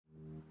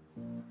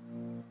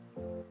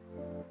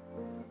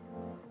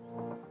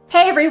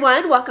Hey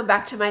everyone, welcome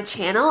back to my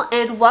channel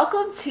and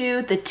welcome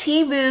to the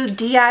Temu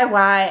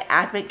DIY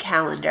Advent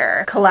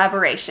Calendar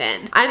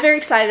collaboration. I'm very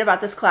excited about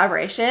this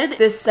collaboration.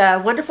 This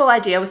wonderful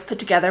idea was put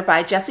together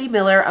by Jessie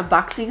Miller,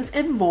 Unboxings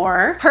and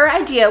More. Her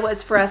idea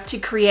was for us to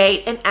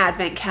create an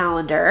Advent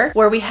calendar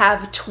where we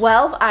have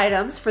 12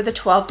 items for the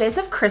 12 days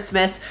of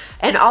Christmas,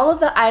 and all of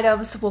the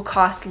items will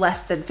cost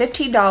less than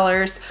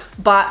 $15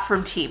 bought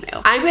from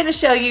Temu. I'm going to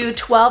show you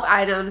 12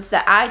 items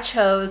that I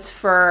chose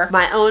for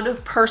my own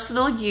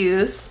personal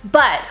use.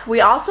 But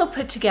we also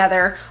put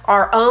together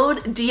our own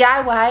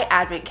DIY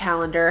advent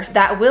calendar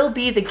that will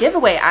be the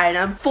giveaway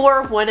item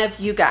for one of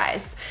you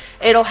guys.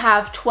 It'll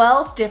have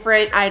 12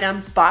 different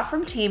items bought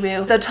from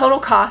Temu. The total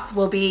cost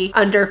will be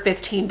under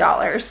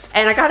 $15.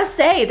 And I gotta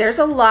say, there's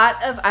a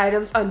lot of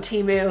items on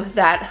Temu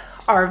that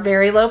are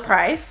very low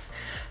price.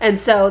 And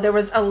so there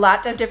was a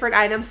lot of different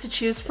items to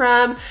choose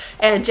from,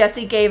 and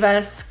Jessie gave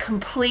us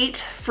complete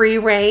free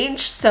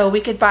range so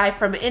we could buy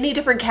from any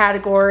different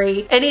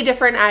category, any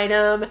different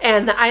item,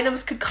 and the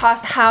items could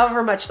cost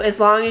however much as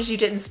long as you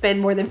didn't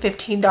spend more than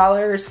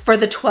 $15 for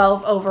the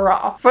 12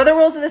 overall. For the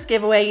rules of this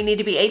giveaway, you need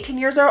to be 18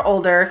 years or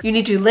older, you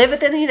need to live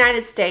within the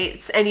United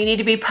States, and you need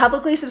to be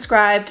publicly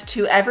subscribed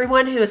to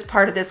everyone who is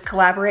part of this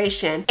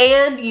collaboration,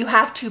 and you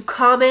have to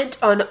comment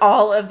on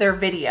all of their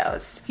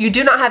videos. You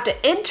do not have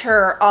to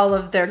enter all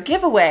of their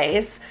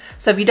giveaways,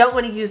 so if you don't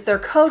want to use their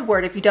code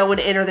word, if you don't want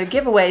to enter their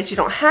giveaways, you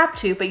don't have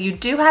to, but you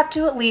do have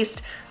to at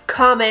least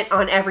comment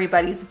on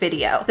everybody's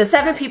video. The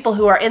 7 people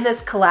who are in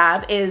this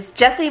collab is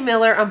Jessie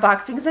Miller,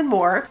 Unboxings and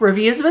More,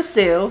 Reviews with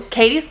Sue,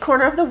 Katie's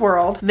Corner of the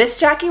World, Miss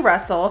Jackie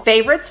Russell,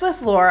 Favorites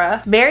with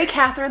Laura, Mary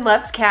Catherine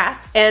Loves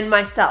Cats, and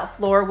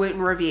myself, Laura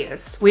Wooten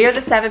Reviews. We are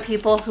the 7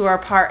 people who are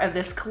part of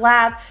this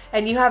collab,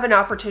 and you have an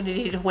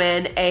opportunity to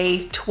win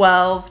a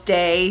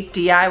 12-day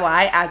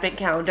DIY advent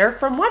calendar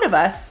from one of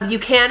us. You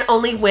can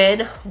only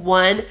win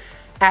one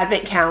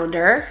advent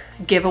calendar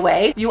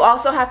giveaway. You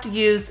also have to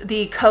use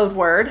the code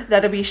word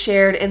that'll be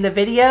shared in the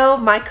video.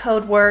 My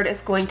code word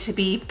is going to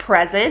be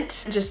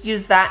present. Just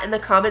use that in the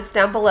comments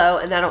down below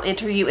and that'll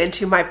enter you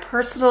into my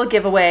personal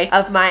giveaway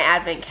of my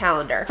advent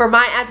calendar. For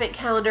my advent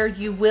calendar,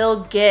 you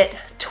will get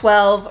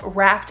 12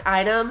 wrapped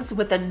items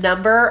with a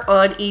number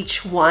on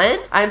each one.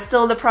 I'm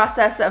still in the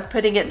process of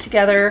putting it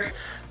together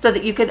so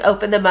that you can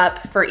open them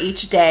up for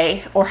each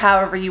day or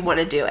however you want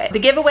to do it. The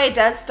giveaway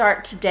does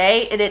start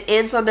today and it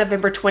ends on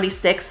November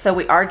 26th, so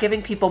we are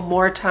giving people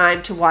more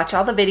time to watch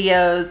all the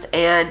videos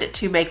and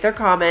to make their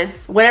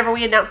comments. Whenever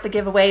we announce the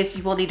giveaways,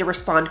 you will need to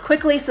respond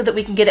quickly so that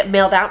we can get it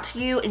mailed out to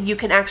you and you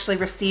can actually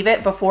receive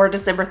it before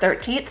December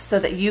 13th so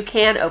that you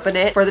can open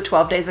it for the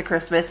 12 days of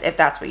Christmas if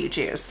that's what you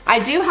choose. I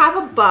do have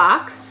a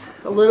box,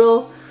 a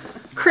little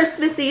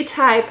Christmassy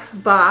type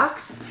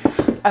box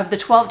of the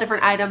 12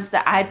 different items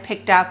that I'd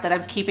picked out that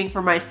I'm keeping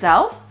for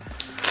myself.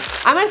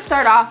 I'm gonna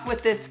start off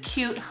with this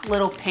cute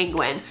little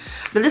penguin.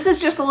 Now this is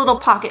just a little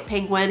pocket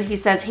penguin. He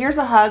says, "Here's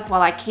a hug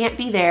while I can't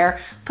be there.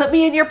 Put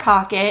me in your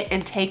pocket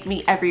and take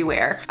me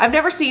everywhere." I've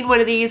never seen one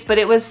of these, but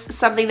it was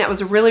something that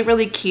was really,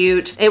 really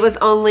cute. It was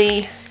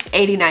only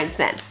 89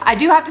 cents. I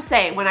do have to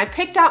say, when I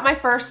picked out my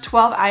first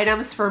 12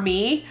 items for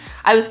me,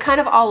 I was kind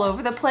of all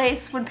over the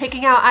place when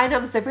picking out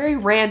items. They're very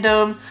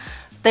random.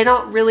 They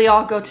don't really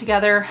all go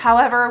together.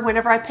 However,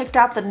 whenever I picked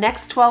out the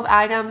next 12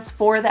 items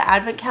for the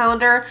advent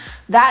calendar,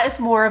 that is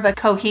more of a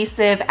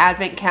cohesive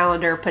advent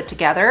calendar put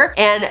together.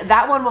 And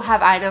that one will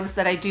have items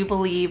that I do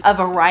believe a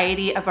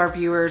variety of our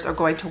viewers are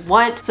going to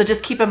want. So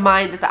just keep in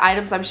mind that the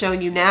items I'm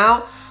showing you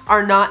now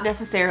are not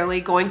necessarily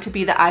going to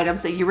be the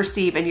items that you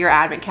receive in your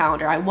advent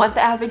calendar. I want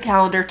the advent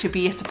calendar to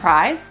be a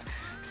surprise,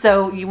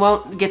 so you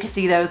won't get to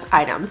see those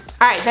items.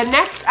 All right, the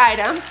next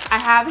item I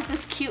have is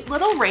this cute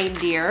little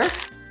reindeer.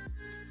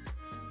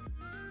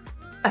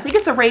 I think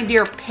it's a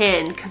reindeer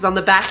pin because on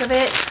the back of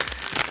it,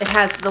 it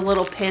has the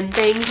little pin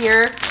thing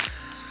here.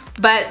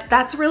 But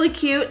that's really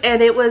cute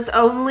and it was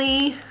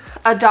only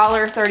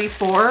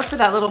 $1.34 for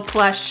that little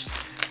plush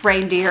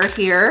reindeer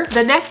here.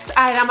 The next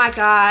item I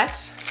got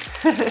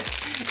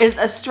is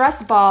a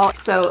stress ball.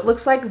 So it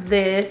looks like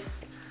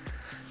this,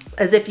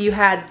 as if you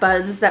had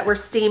buns that were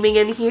steaming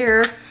in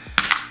here.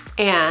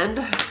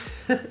 And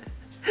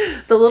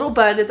the little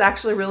bun is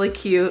actually really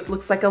cute.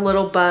 Looks like a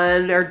little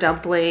bun or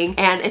dumpling,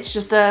 and it's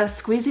just a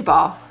squeezy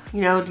ball.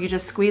 You know, you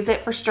just squeeze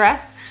it for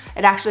stress.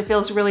 It actually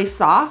feels really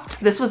soft.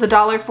 This was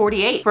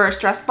 $1.48 for a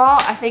stress ball.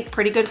 I think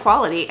pretty good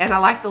quality, and I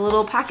like the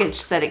little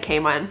package that it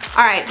came on.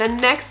 All right, the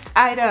next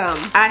item.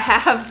 I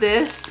have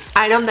this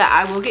item that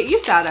I will get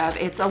use out of.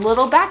 It's a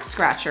little back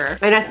scratcher,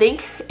 and I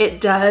think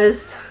it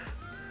does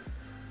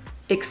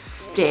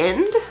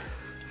extend.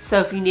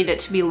 So if you need it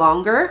to be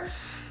longer,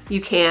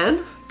 you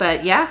can,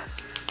 but yeah.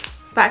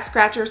 Back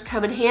scratchers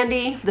come in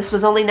handy. This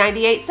was only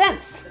 98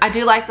 cents. I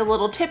do like the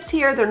little tips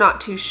here. They're not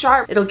too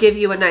sharp. It'll give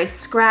you a nice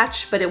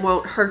scratch, but it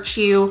won't hurt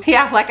you.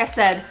 Yeah, like I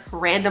said,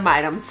 random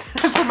items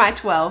for my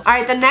 12. All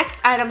right, the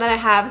next item that I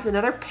have is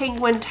another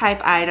penguin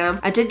type item.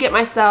 I did get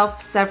myself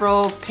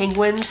several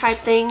penguin type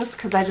things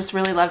because I just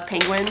really love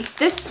penguins.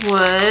 This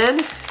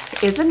one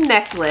is a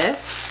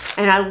necklace.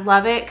 And I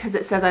love it because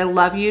it says I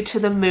love you to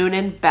the moon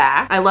and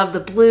back. I love the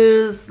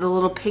blues. The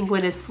little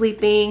penguin is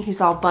sleeping. He's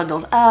all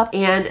bundled up.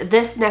 And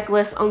this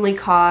necklace only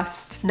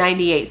cost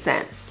 98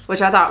 cents,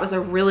 which I thought was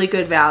a really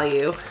good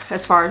value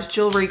as far as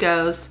jewelry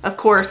goes. Of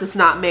course, it's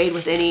not made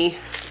with any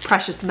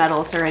precious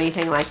metals or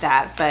anything like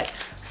that, but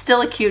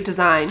still a cute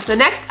design. The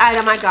next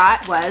item I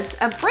got was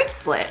a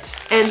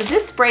bracelet, and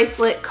this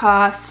bracelet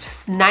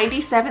cost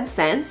 97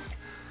 cents.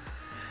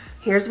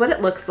 Here's what it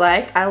looks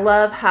like. I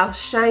love how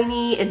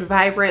shiny and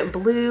vibrant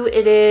blue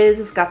it is.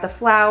 It's got the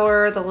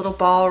flower, the little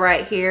ball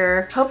right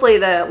here. Hopefully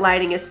the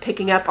lighting is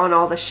picking up on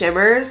all the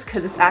shimmers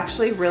because it's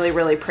actually really,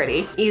 really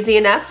pretty. Easy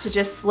enough to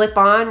just slip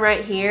on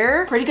right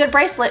here. Pretty good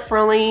bracelet for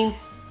only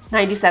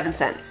 97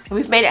 cents.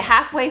 We've made it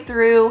halfway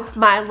through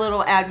my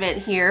little advent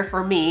here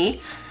for me.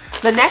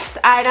 The next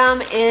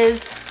item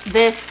is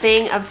this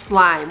thing of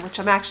slime, which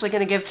I'm actually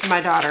gonna give to my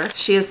daughter.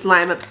 She is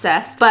slime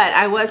obsessed, but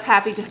I was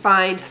happy to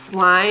find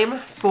slime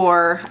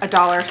for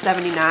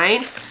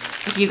 $1.79.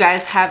 If you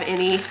guys have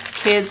any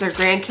kids or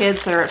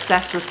grandkids that are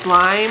obsessed with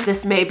slime,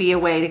 this may be a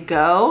way to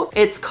go.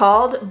 It's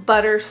called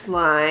butter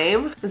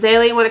slime.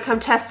 Zaylee, you wanna come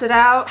test it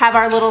out? Have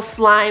our little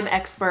slime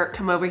expert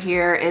come over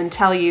here and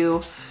tell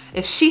you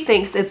if she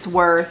thinks it's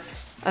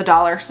worth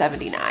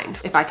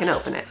 $1.79, if I can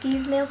open it.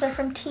 These nails are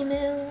from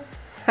Temu.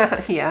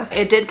 Yeah,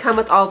 it did come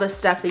with all the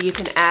stuff that you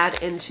can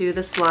add into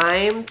the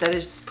slime. That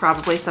is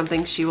probably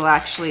something she will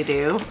actually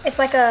do. It's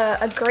like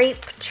a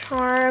grape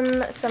charm,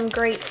 some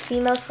grape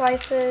Fimo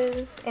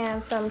slices,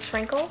 and some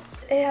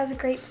sprinkles. It has a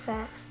grape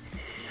scent.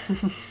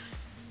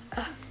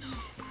 I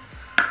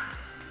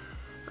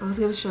was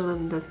gonna show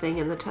them the thing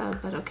in the tub,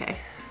 but okay.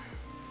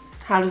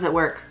 How does it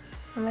work?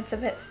 It's a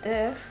bit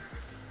stiff,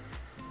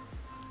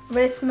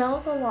 but it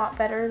smells a lot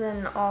better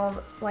than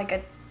all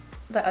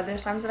the other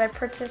slimes that I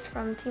purchased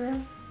from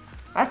Temu.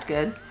 That's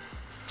good.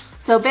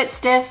 So a bit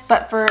stiff,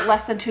 but for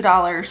less than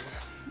 $2.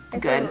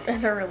 Good.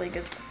 It's a really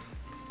good.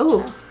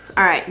 Ooh.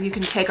 All right, you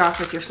can take off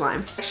with your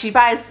slime. She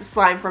buys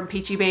slime from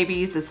Peachy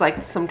Babies. It's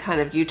like some kind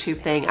of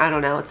YouTube thing. I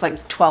don't know. It's like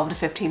 $12 to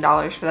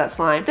 $15 for that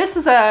slime. This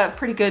is a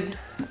pretty good,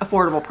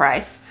 affordable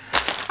price.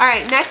 All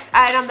right, next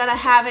item that I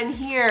have in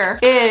here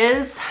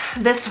is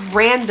this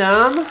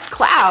random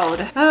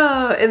cloud.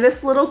 Oh, and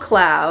this little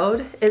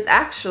cloud is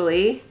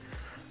actually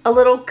a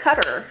little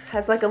cutter.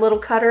 Has like a little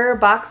cutter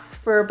box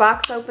for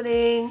box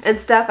opening and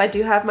stuff. I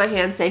do have my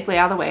hand safely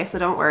out of the way, so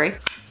don't worry.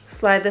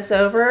 Slide this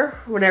over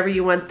whenever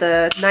you want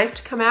the knife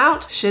to come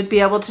out. Should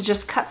be able to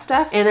just cut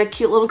stuff in a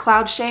cute little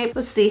cloud shape.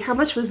 Let's see, how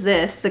much was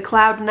this? The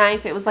cloud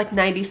knife, it was like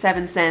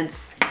 97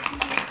 cents.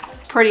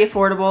 Pretty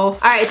affordable. All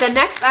right, the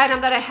next item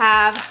that I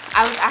have,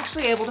 I was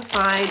actually able to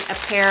find a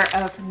pair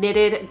of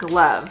knitted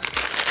gloves.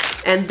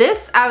 And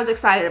this I was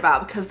excited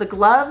about because the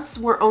gloves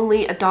were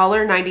only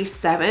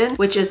 $1.97,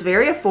 which is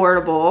very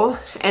affordable.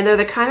 And they're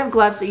the kind of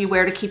gloves that you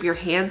wear to keep your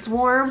hands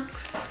warm,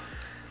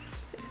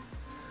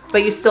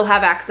 but you still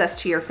have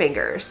access to your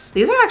fingers.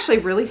 These are actually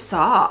really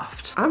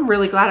soft. I'm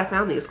really glad I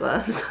found these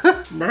gloves.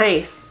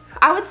 Nice.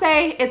 I would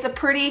say it's a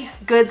pretty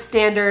good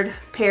standard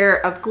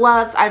pair of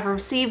gloves. I've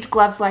received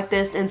gloves like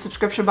this in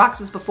subscription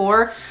boxes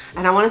before,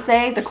 and I want to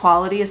say the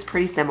quality is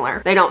pretty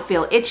similar. They don't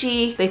feel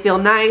itchy, they feel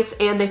nice,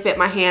 and they fit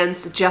my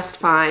hands just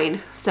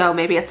fine. So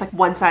maybe it's like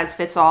one size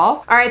fits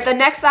all. All right, the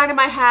next item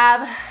I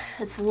have,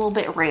 it's a little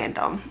bit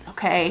random,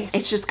 okay?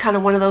 It's just kind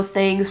of one of those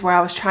things where I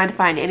was trying to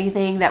find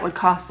anything that would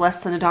cost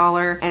less than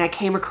 $1, and I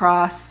came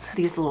across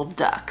these little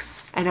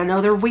ducks. And I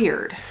know they're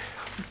weird,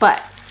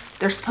 but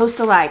they're supposed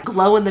to like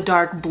glow in the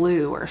dark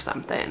blue or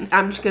something.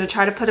 I'm just gonna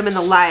try to put them in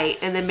the light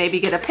and then maybe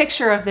get a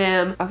picture of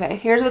them. Okay,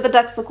 here's what the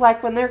ducks look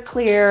like when they're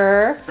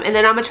clear. And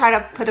then I'm gonna try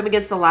to put them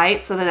against the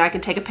light so that I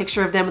can take a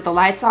picture of them with the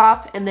lights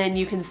off, and then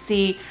you can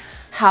see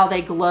how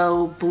they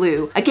glow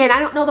blue. Again, I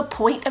don't know the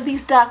point of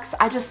these ducks.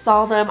 I just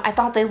saw them. I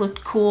thought they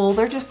looked cool.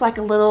 They're just like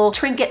a little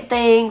trinket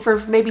thing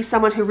for maybe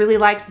someone who really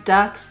likes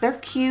ducks. They're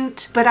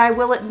cute, but I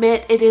will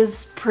admit it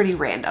is pretty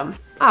random.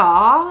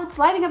 Aw, it's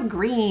lighting up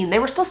green. They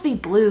were supposed to be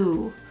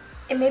blue.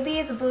 And maybe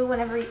it's blue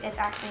whenever it's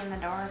actually in the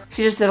dark.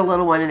 She just did a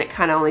little one and it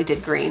kind of only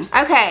did green.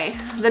 Okay,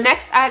 the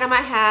next item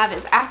I have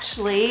is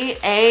actually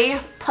a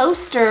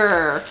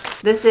poster.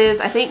 This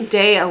is, I think,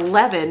 day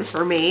 11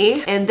 for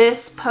me. And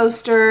this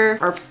poster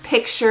or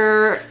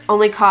picture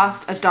only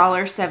cost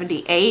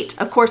 $1.78.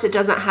 Of course, it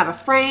doesn't have a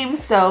frame,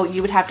 so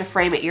you would have to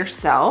frame it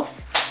yourself.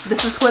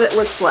 This is what it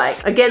looks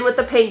like. Again, with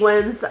the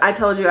penguins, I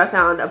told you I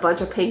found a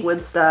bunch of penguin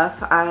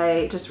stuff.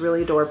 I just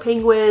really adore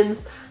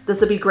penguins. This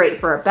would be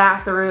great for a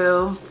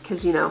bathroom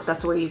because, you know,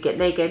 that's where you get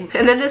naked.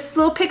 And then this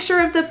little picture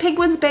of the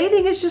penguins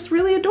bathing is just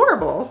really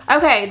adorable.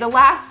 Okay, the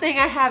last thing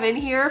I have in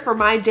here for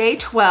my day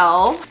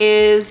 12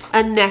 is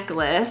a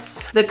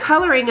necklace. The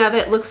coloring of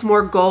it looks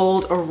more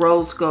gold or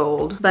rose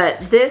gold,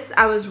 but this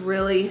I was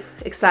really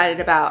excited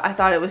about. I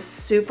thought it was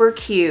super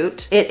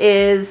cute. It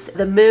is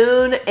the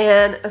moon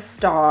and a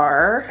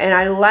star, and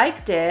I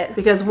liked it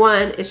because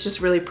one, it's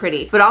just really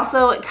pretty, but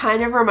also it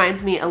kind of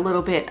reminds me a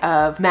little bit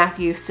of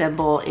Matthew's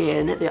symbol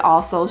in the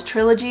All Souls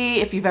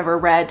trilogy. If you've ever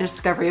read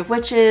Discovery of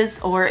Witches,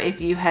 or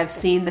if you have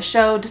seen the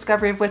show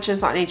Discovery of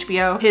Witches on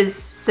HBO, his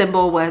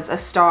symbol was a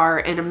star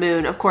and a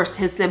moon. Of course,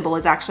 his symbol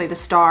is actually the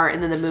star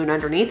and then the moon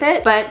underneath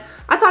it, but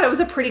I thought it was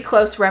a pretty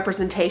close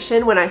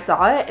representation when I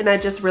saw it, and I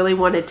just really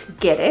wanted to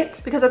get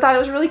it because I thought it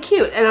was really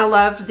cute, and I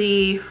loved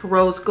the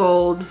rose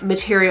gold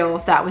material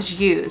that was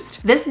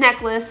used. This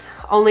necklace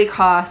only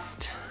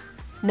cost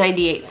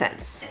 98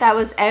 cents. That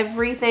was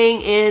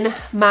everything in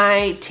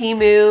my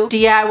Temu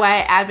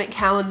DIY advent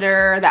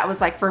calendar. That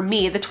was like, for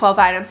me, the 12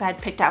 items I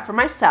had picked out for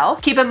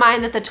myself. Keep in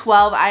mind that the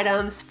 12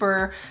 items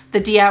for the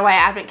DIY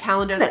advent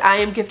calendar that I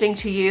am gifting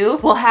to you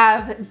will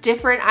have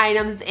different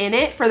items in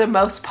it for the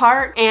most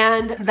part,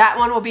 and that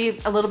one will be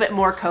a little bit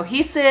more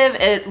cohesive.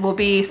 It will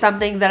be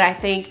something that I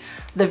think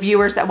the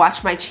viewers that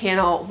watch my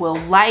channel will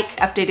like.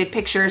 Updated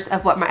pictures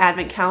of what my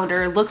advent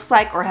calendar looks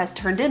like or has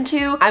turned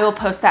into. I will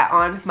post that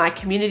on my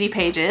community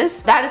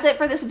pages. That is it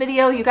for this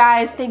video, you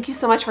guys. Thank you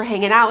so much for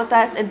hanging out with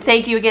us, and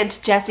thank you again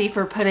to Jessie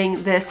for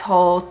putting this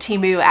whole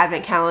Temu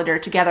advent calendar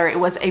together. It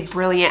was a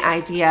brilliant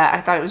idea. I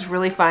thought it was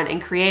really fun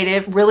and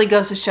creative. Really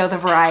goes to show the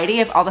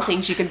variety of all the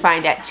things you can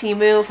find at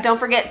Temu. Don't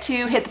forget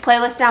to hit the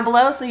playlist down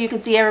below so you can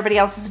see everybody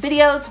else's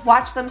videos,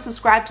 watch them,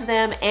 subscribe to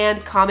them,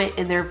 and comment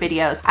in their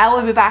videos. I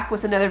will be back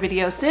with another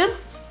video soon.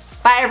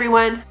 Bye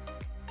everyone.